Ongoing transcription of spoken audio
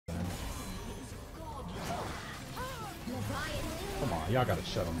Y'all gotta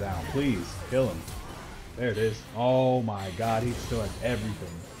shut him down, please. Kill him. There it is. Oh my god, he still has everything.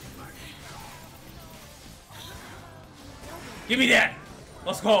 Give me that!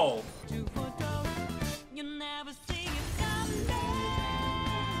 Let's go!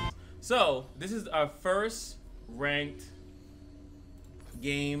 So, this is our first ranked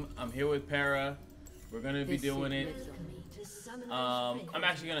game. I'm here with Para. We're gonna be doing it. I'm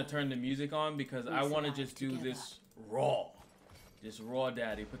actually gonna turn the music on because I want to just do this raw. Just raw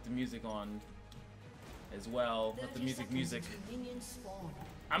daddy. Put the music on as well. Put the music.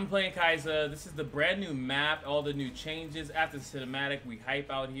 I'm playing Kai'Sa. This is the brand new map. All the new changes after the cinematic. We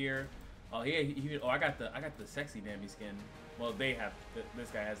hype out here. Oh yeah, oh I got the sexy Nami skin. Well, they have. This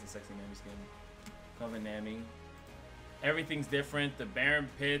guy has the sexy Nami skin. Coven Nami. Everything's different. The Baron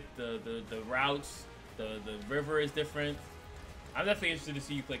Pit, the routes, the river is different. I'm definitely interested to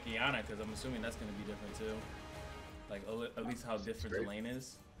see you play Kiana because I'm assuming that's going to be different too. Like at least how different the lane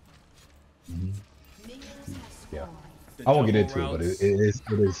is. Mm-hmm. Yeah. I won't get into it, but it is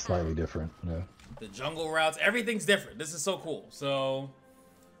slightly different. Yeah. The jungle routes, everything's different. This is so cool. So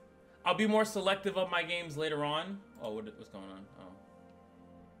I'll be more selective of my games later on. Oh, what's going on? Oh,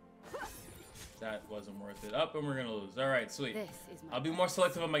 that wasn't worth it. Up, and we're gonna lose. All right, sweet. I'll be more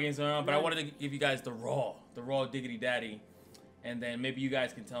selective of my games later on, but I wanted to give you guys the raw diggity daddy, and then maybe you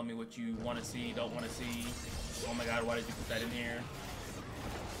guys can tell me what you want to see, don't want to see. Oh my God, why did you put that in here?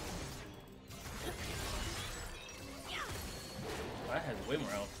 Oh, that has way more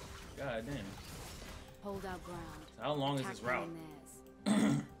health. God damn. Hold out ground. So how long is this route?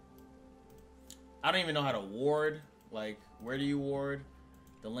 I don't even know how to ward. Like, where do you ward?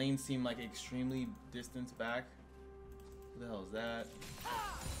 The lanes seem like extremely distant back. Who the hell is that?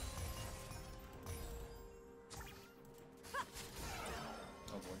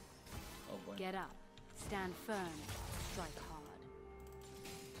 Oh boy. Oh boy. Get up. Stand firm. Strike hard.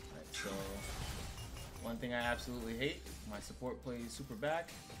 Alright, so one thing I absolutely hate, my support plays super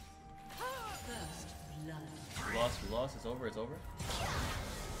back. We lost, it's over.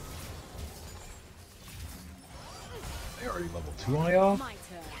 They already level 2 on y'all?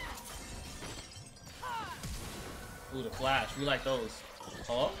 Ooh, the flash, we like those.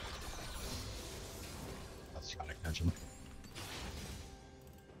 Hello? That's got attention.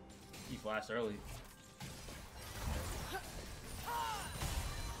 He flashed early.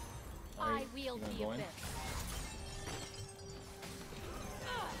 I wield the abyss.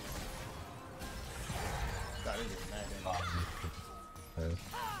 God, it is mad damage.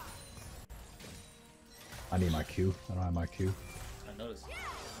 I need my Q. I don't have my Q. I noticed.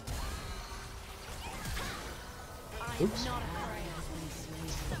 Oops.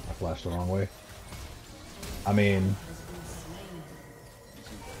 I flashed the wrong way. I mean...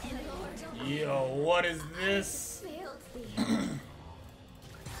 Yo, what is this?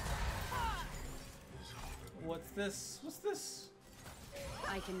 What's this?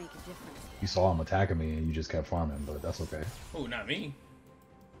 I can make a difference. You saw him attacking me and you just kept farming, but that's okay. Oh, not me.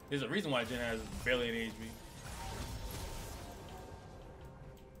 There's a reason why Jen has barely any HP.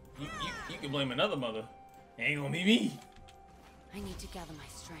 You can blame another mother. It ain't gonna be me. I need to gather my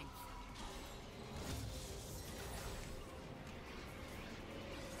strength.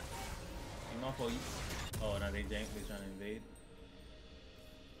 Hang on for you. Oh, now they Jinx, they trying to invade.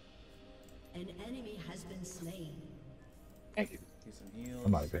 An enemy has been slain. Thank you. Get some heals.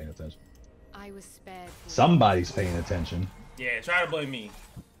 Somebody's paying attention. I was spared. Somebody's paying attention. Yeah, try to blame me.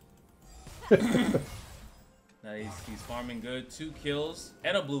 Now he's farming good. 2 kills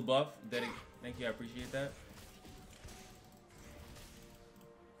and a blue buff. Thank you, I appreciate that.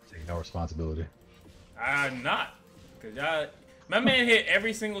 Take no responsibility. I'm not. Cause my man hit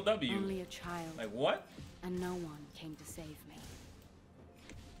every single W. Only a child. Like what? And no one came to save me.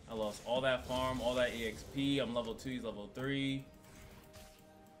 I lost all that farm, all that EXP. I'm level 2, he's level 3.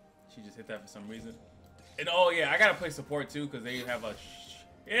 She just hit that for some reason. And oh yeah, I gotta play support too because they have a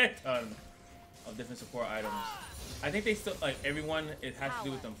shit ton of different support items. I think they still, like, everyone, it has to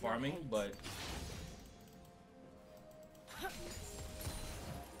do with them farming, but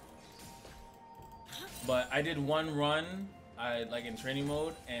I did one run, like in training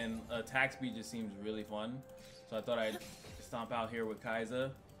mode, and attack speed just seems really fun. So I thought I'd stomp out here with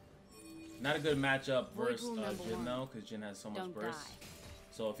Kai'Sa. Not a good matchup versus Jin though, because Jin has so much burst.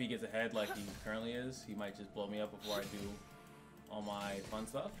 So if he gets ahead like he currently is, he might just blow me up before I do all my fun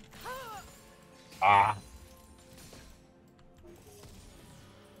stuff. Ah.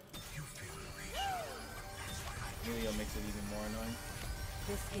 Julio makes it even more annoying.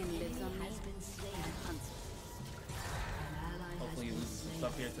 This skin lives on me. Hopefully he loses some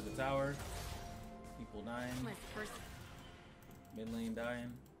stuff here to the tower. People dying. Mid lane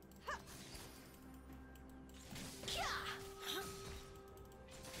dying.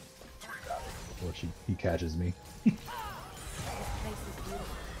 Or he catches me. This place is beautiful.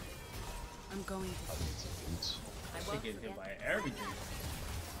 I'm going to. I She won't gets hit forget. by everything.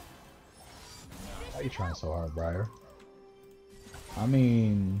 Why you trying so hard, Briar? I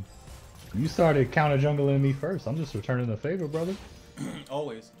mean, you started counter jungling me first. I'm just returning the favor, brother.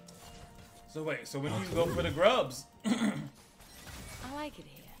 Always. So wait, so when do you go for the grubs? I like it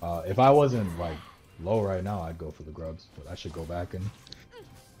here. If I wasn't like low right now, I'd go for the grubs. But I should go back and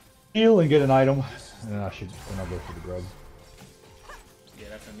heal and get an item, and then I'll go for the grubs. Yeah,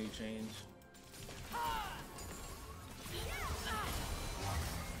 that's a new change.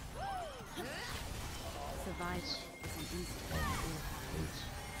 Survival is an instinct.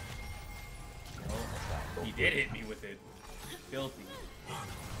 Oh, he did hit me with it. Filthy. Oh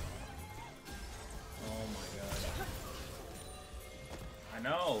my god. I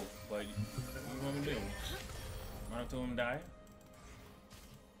know, but what do you want me to do? Run up to him and die?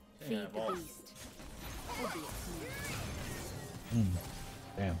 She Feed ain't the got balls. beast. Albeit small.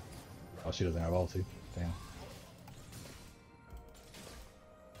 Damn. Oh, she doesn't have ulti. Damn.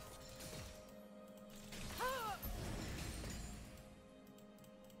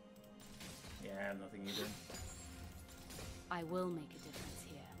 Yeah, I have nothing either. I will make a difference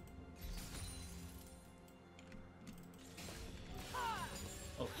here.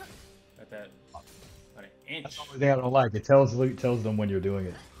 Oh, got that. About an inch. That's the only thing I don't like. It tells them when you're doing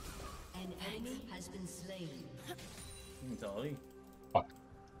it. An enemy has been slain. You can tell me. Fuck.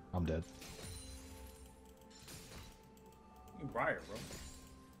 I'm dead. You Briar, bro.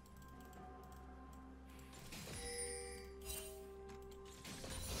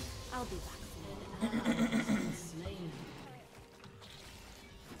 I'll be back. Slain.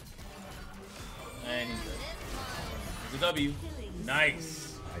 And he's dead. It's a W.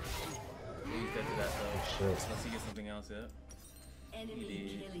 Nice. He's dead to that though. Shit. Let's see get something else yet. Enemy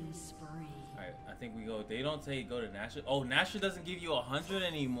did. killing spree. Alright, I think we go. They don't say go to Nashor. Oh, Nashor doesn't give you 100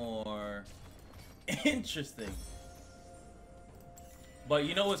 anymore. Interesting. But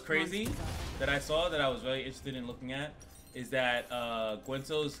you know what's crazy that I saw that I was really interested in looking at is that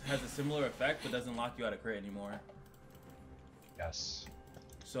Gwenso's has a similar effect but doesn't lock you out of crit anymore. Yes.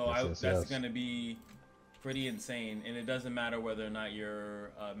 So that's gonna be pretty insane, and it doesn't matter whether or not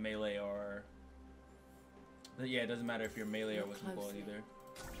you're melee or yeah, it doesn't matter if you're melee or what's it called either,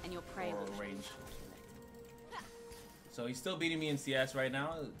 And your prey or will range. So he's still beating me in CS right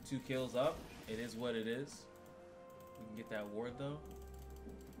now. 2 kills up. It is what it is. We can get that ward though.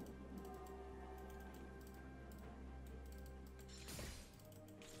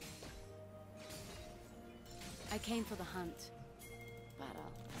 I came for the hunt, but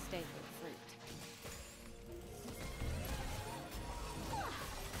I'll stay for the fruit.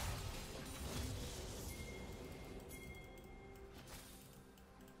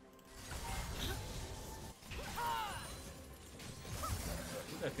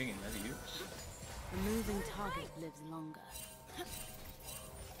 Who's that thinking? That's you? The moving target lives longer.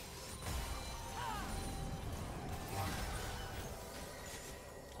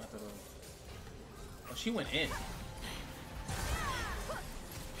 I thought it was... Oh, she went in.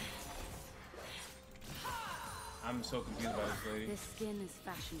 I'm so confused by this lady. This skin is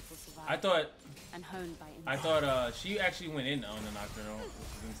fashioned for survival. I thought and honed by she actually went in on the Nocturnal,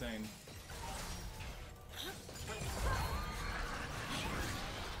 which is insane.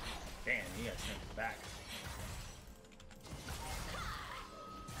 Damn, he got sent back.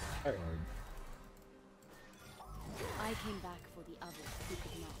 I came back for the others who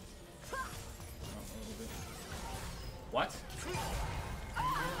could not. Oh, a little bit. What?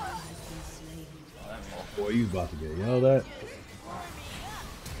 Oh, that man. Boy, you about to get yelled at.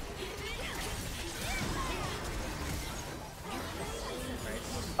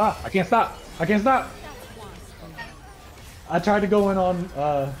 Ah, I can't stop. I can't stop. I tried to go in on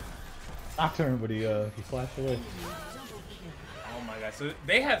Nocturne, but he flashed away. Oh my god, so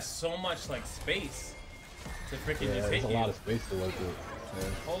they have so much like space to freaking Yeah, just there's hit a you. lot of space to work with. Yeah.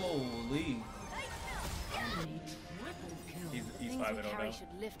 Holy. He's Things 5-0 we now. carry should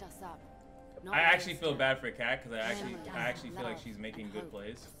lift us up. not I actually weigh us feel down. bad for Cat because I Love actually feel like love she's making and good hope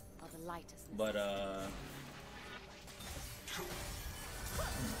plays. are the lightest But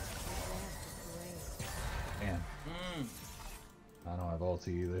Damn. I don't have ulti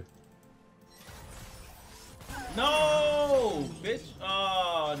either. no, bitch.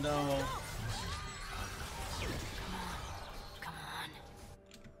 Oh no. Come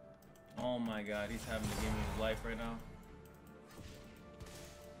on. Oh my god, he's having to give me his life right now.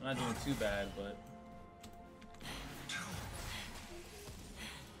 I'm not doing too bad, but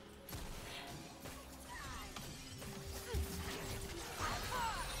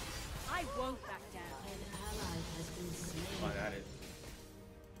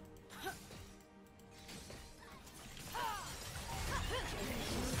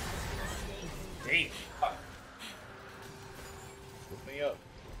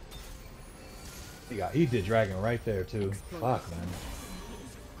he did dragon right there too. Fuck, man.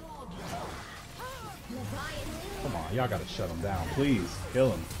 Come on, y'all gotta shut him down, please.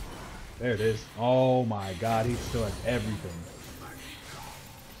 Kill him. There it is. Oh my god, he still has everything.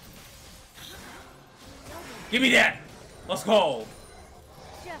 Give me that! Let's go!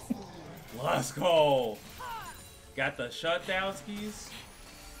 Let's go! Got the shutdown skis.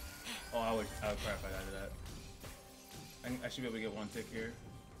 Oh, I would crap if I got to that. I should be able to get one tick here.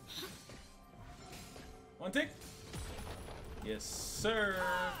 One tick? Yes, sir.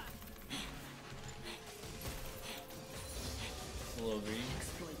 A little greedy.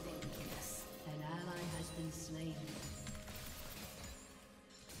 An ally has been slain.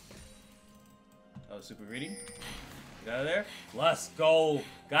 That was super greedy. Get out of there. Let's go.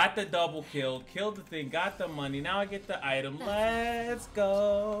 Got the double kill. Killed the thing. Got the money. Now I get the item. Let's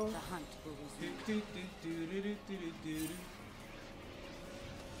go. The hunt will resume.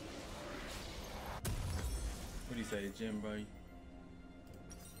 What do you say, Jim, bro?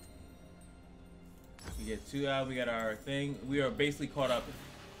 We get 2 out. We got our thing. We are basically caught up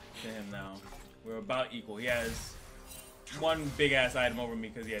to him now. We're about equal. He has one big ass item over me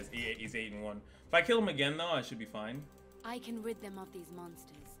because he's 8 and 1. If I kill him again, though, I should be fine. I can rid them of these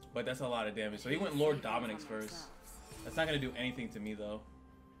monsters. But that's a lot of damage. So he went Lord Dominic's first. That's not gonna do anything to me, though.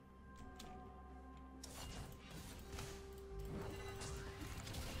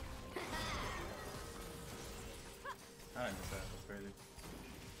 How did I miss that? That's crazy.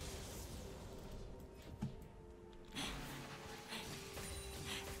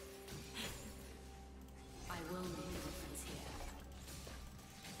 I will make a difference here.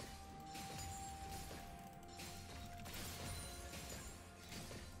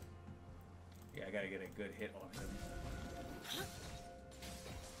 Yeah, I gotta get a good hit on him.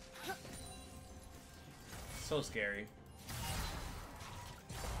 So scary.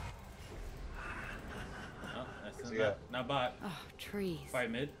 Oh, that's not bot. Oh, trees. Fight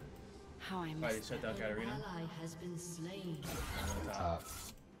mid. How I Fight miss shut down An Katarina. ally has been slain. On the top.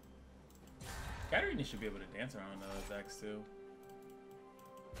 Katarina should be able to dance around those attacks too.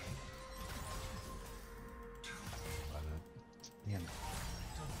 Damn.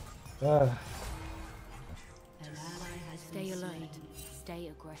 An ally has Stay been alert. slain. Stay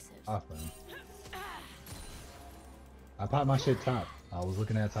aggressive. Off, man. I popped my shit top. I was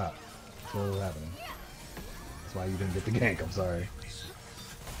looking at top. That's what was happening. That's why you didn't get the gank. I'm sorry.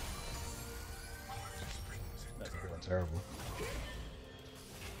 That's Feeling terrible.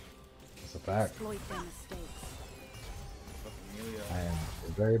 It's a fact. Exploit their mistakes. fucking Amelia. I am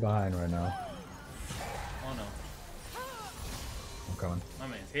very behind right now. Oh no. I'm coming. My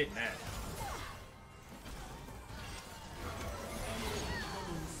man's hitting that.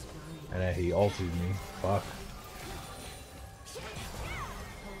 And then he ulted me. Fuck.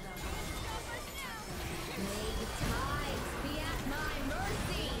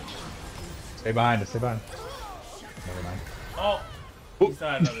 Stay behind us. Stay behind. Never mind. Oh! He still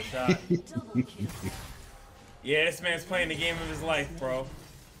had another shot. Yeah, this man's playing the game of his life, bro.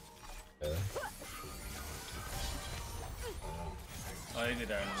 Yeah. Oh, they did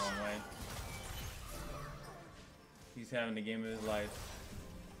that in the wrong way. He's having the game of his life.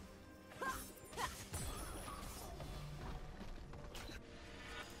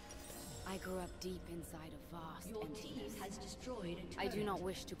 I grew up deep inside a vast Your emptiness. team has destroyed a I do turret. not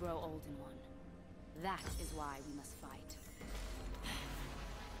wish to grow old in one. That is why we must fight.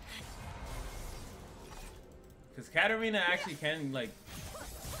 Because Katarina actually can, like...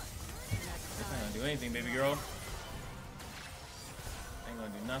 That's not gonna do anything, baby girl. Ain't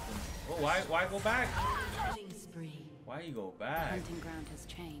gonna do nothing. Oh, why go back? Killing spree. Why you go The back? hunting ground has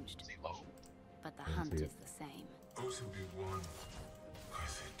changed, but the hunt see is it. the same. Those who be one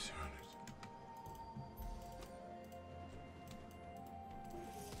with eternity.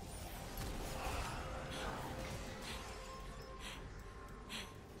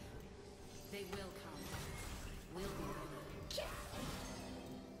 They will come. We'll be ready.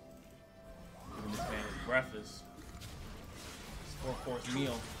 Giving this man his breakfast. His 4-course meal.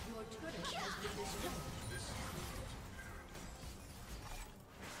 Your turret has been destroyed.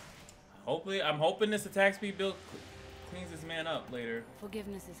 Hopefully, I'm hoping this attack speed build cleans this man up later.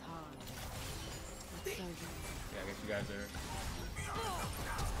 Forgiveness is hard. But so easy. Yeah, I guess you guys are.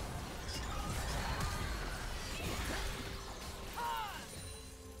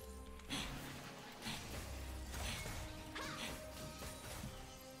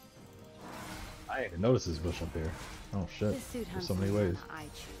 I didn't even notice this bush up here. Oh shit. This suit There's hunts so many the ways. one I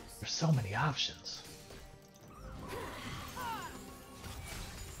choose. There's so many options.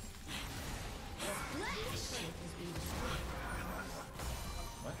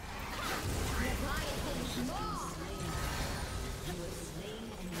 What?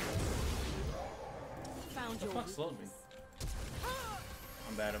 Found The your fuck slowed me?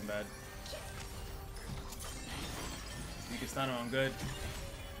 I'm bad, I'm bad. You can stun him, I'm good.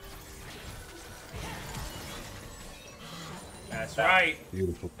 That's right.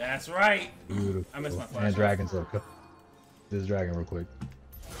 Beautiful. That's right. Beautiful. I missed my flash. And dragons up. This dragon real quick.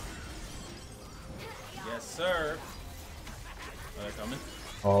 Yes, sir. Are they coming?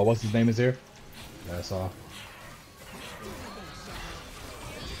 Oh, what's his name is here? That's all.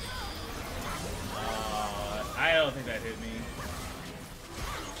 I don't think that hit me.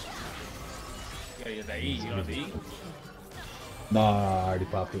 You gotta get that E. You don't have to E? Nah, I already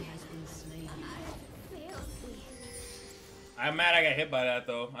popped it. I'm mad I got hit by that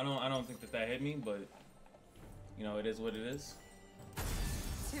though. I don't think that hit me, but you know, it is what it is.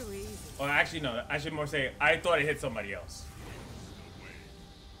 too easy. Or actually no, I should more say I thought it hit somebody else.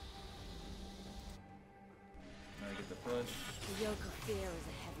 I get the push. The yoke of fear is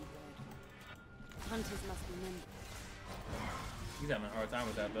a heavy load. Hunters must be nimble. He's having a hard time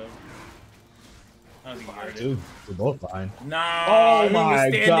with that though. I don't think he heard it. Dude, we're both fine. Nah. Oh he was my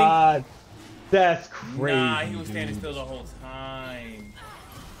standing. god. That's crazy. Nah, he was standing dude. still the whole time.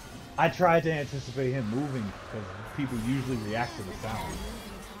 I tried to anticipate him moving because people usually react to the sound.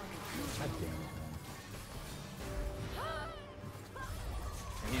 God damn it, man.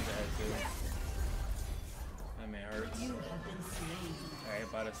 And he's ahead too. That man hurts. Alright,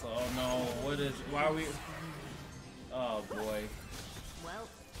 by the slow. Oh no, what is. Why are we. Oh boy. Well,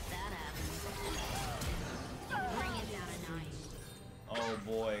 that happened. Bring it down a notch. Oh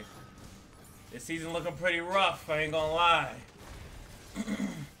boy. This season looking pretty rough, I ain't gonna lie.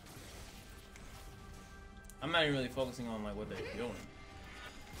 I'm not even really focusing on like what they're doing.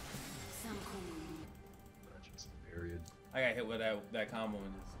 Some call Period. I got hit with that combo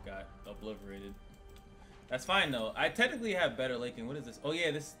and just got obliterated. That's fine though. I technically have better laking. What is this? Oh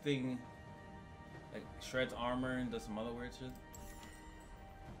yeah, this thing like shreds armor and does some other weird shit.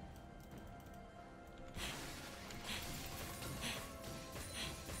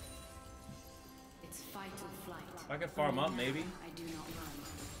 It's fight or flight. If I could farm up, maybe. I do not run.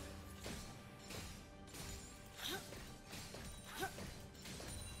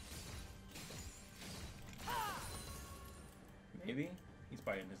 Maybe? He's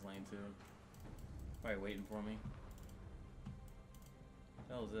probably in this lane too. Probably waiting for me. What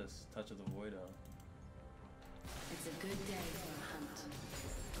the hell is this? Touch of the Void. It's a good day for a hunt.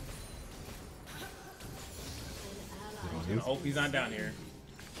 I hope he's not down here.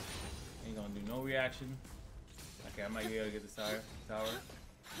 Ain't gonna do no reaction. Okay, I might be able to get this tower.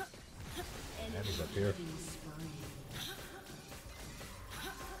 He's up here.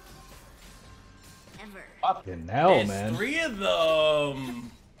 Ever. Fucking hell, There's man. 3 of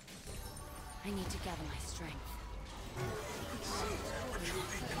them! I need to gather my strength.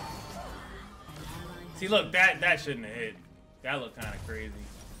 See, look, that shouldn't have hit. That looked kind of crazy.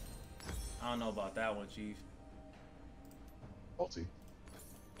 I don't know about that one, Chief. Ulti.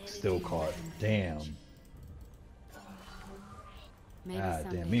 Still caught. Damn. Maybe Ah,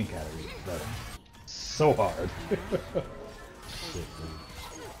 someday. damn. Me and Cat are better. So hard. Shit, dude.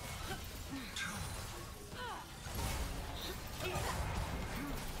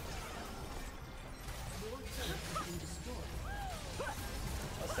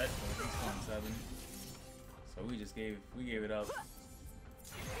 What's that for? He's going 7. So we gave it up.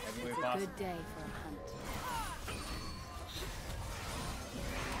 Every way It's a possible. good day for a hunt.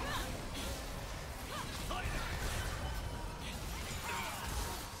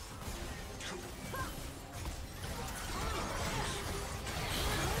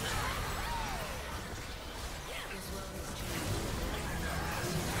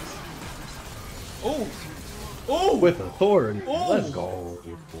 Ooh! Ooh! With authority. Ooh. Let's go,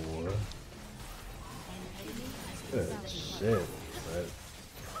 boy. Good shit. But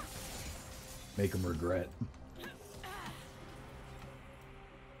make him regret.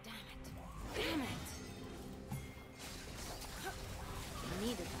 Damn it! I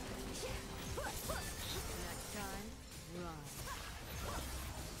needed that. Next time, run.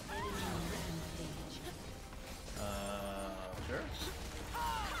 Sure.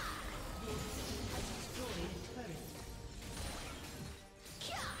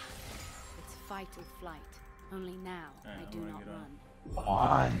 It's fight or flight. Only now Alright, I I'm do gonna not get run.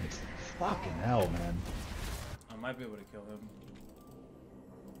 on. On. Fucking hell, man. I might be able to kill him.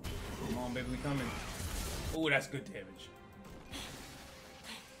 Come on, baby, we coming. Ooh, that's good damage.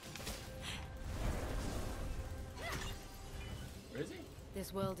 Where is he?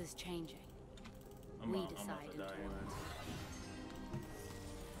 This world is changing. We I'm decide about to die into here, one. man.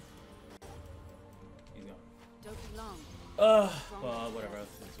 He's long. Well, whatever.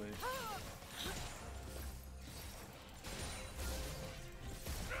 Let's wait.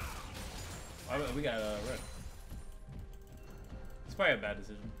 We got red. It's probably a bad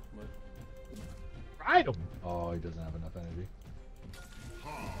decision, but Ride him. Oh, he doesn't have enough energy.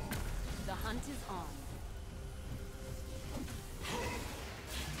 The hunt is on.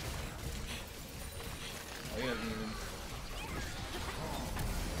 oh, he doesn't even.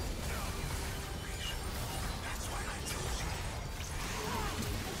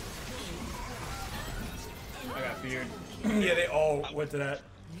 I got feared. Yeah, they all went to that.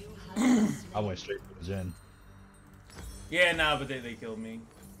 I went straight for the Jin. Yeah, nah, but they killed me.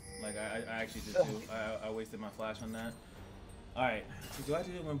 Like, I actually did too. I wasted my flash on that. Alright. So do I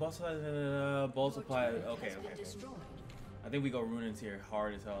do it when boss supply, ball supply? Okay. I think we go Runeterra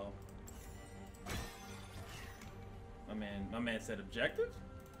hard as hell. My man said objective?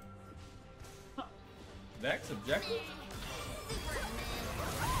 Vex, objective?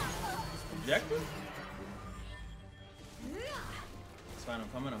 Objective? It's fine,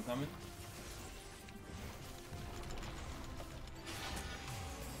 I'm coming.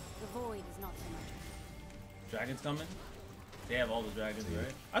 The void is not so much. Dragon's coming? They have all the dragons, right?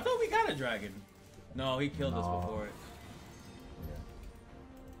 I thought we got a dragon. No, he killed us before it.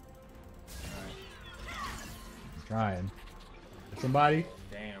 Yeah. Alright. I'm trying. Hit somebody?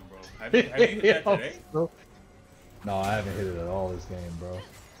 Damn, bro. Have you hit that today? No, I haven't hit it at all this game, bro.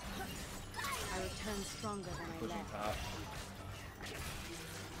 I return stronger than I Pushing left. top.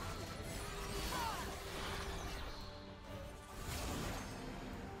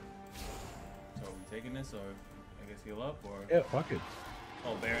 So are we taking this, or I guess heal up, or? Yeah, fuck it.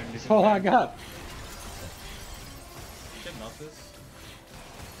 Oh, Baron. It's all I got. Should melt this.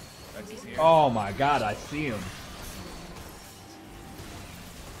 Vex is here. Oh my god, I see him.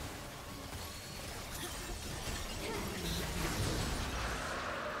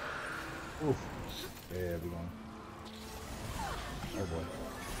 Oof. There we go. Oh boy.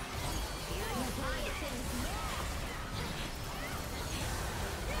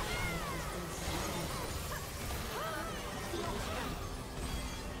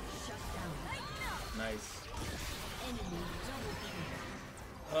 Nice.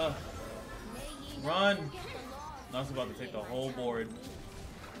 Run! Nox about to take the whole board.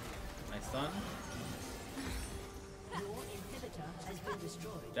 Nice stun.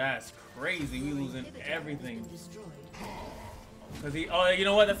 That's crazy. We losing everything. Cause he. Oh, you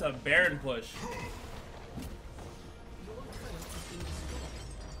know what? That's a Baron push.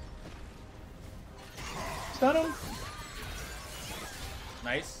 Stun him.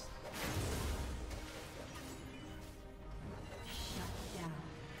 Nice.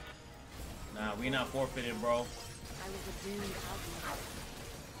 Nah, we not forfeited, bro. I was a doomed outlaw.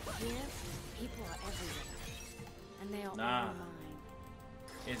 Here, people are everywhere. And they are Nah. all mine.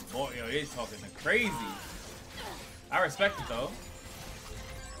 It's boy, yo, he's talking crazy. I respect it though.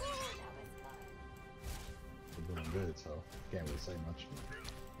 We're doing good, so can't really say much.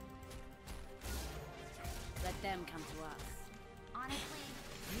 Let them come to us. Honestly,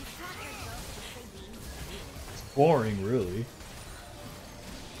 you taught yourself to say being It's boring, really.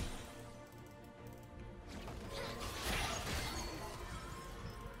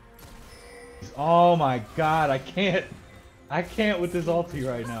 Oh my god, I can't with this ulti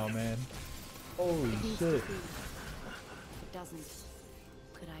right now, man. Holy It needs shit. to be. It doesn't.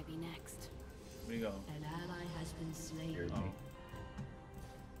 Could I be next? Where you go? An ally has been slain. Scared Oh. me.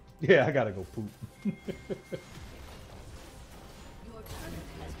 Yeah, I gotta go poop. Your turret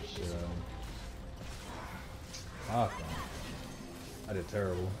has been Shit, destroyed. ah, I did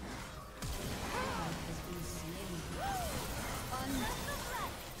terrible. Has been slain.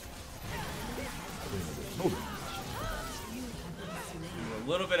 Oh, You have been slain. He's a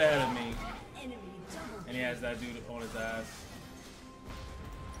little bit ahead of me, Enemy double. and he has that dude on his ass.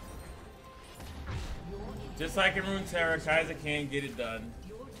 Just like in Runeterra, Kaiser can't get it done.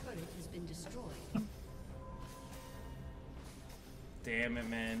 Your turret has been destroyed. Damn it,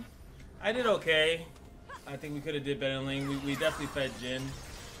 man. I did okay. I think we could have did better in lane. We definitely fed Jin,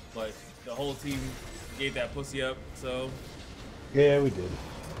 but the whole team gave that pussy up. So yeah, we did.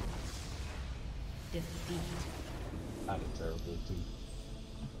 Defeat. I did terrible too.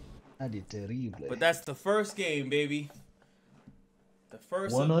 I did terrible. but that's the first game, baby. The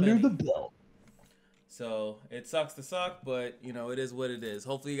first one of under many. the belt. So it sucks to suck, but you know it is what it is.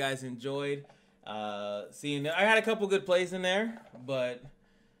 Hopefully you guys enjoyed seeing. I had a couple good plays in there, but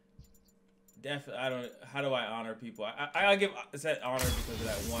I don't. How do I honor people? I give Set honor because of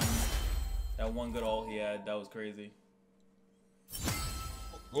that one good ult he had. That was crazy.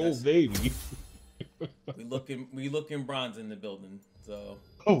 Oh Yes. baby. We looking bronze in the building. So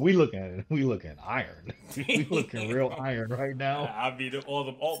Oh, we looking iron. We looking real iron right now. I mean, all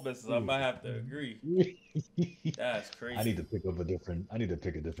the alt misses. I might have to agree. That's I need crazy. to pick up a different. I need to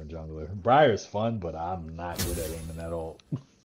pick a different jungler. Briar's fun, but I'm not good at aiming at all.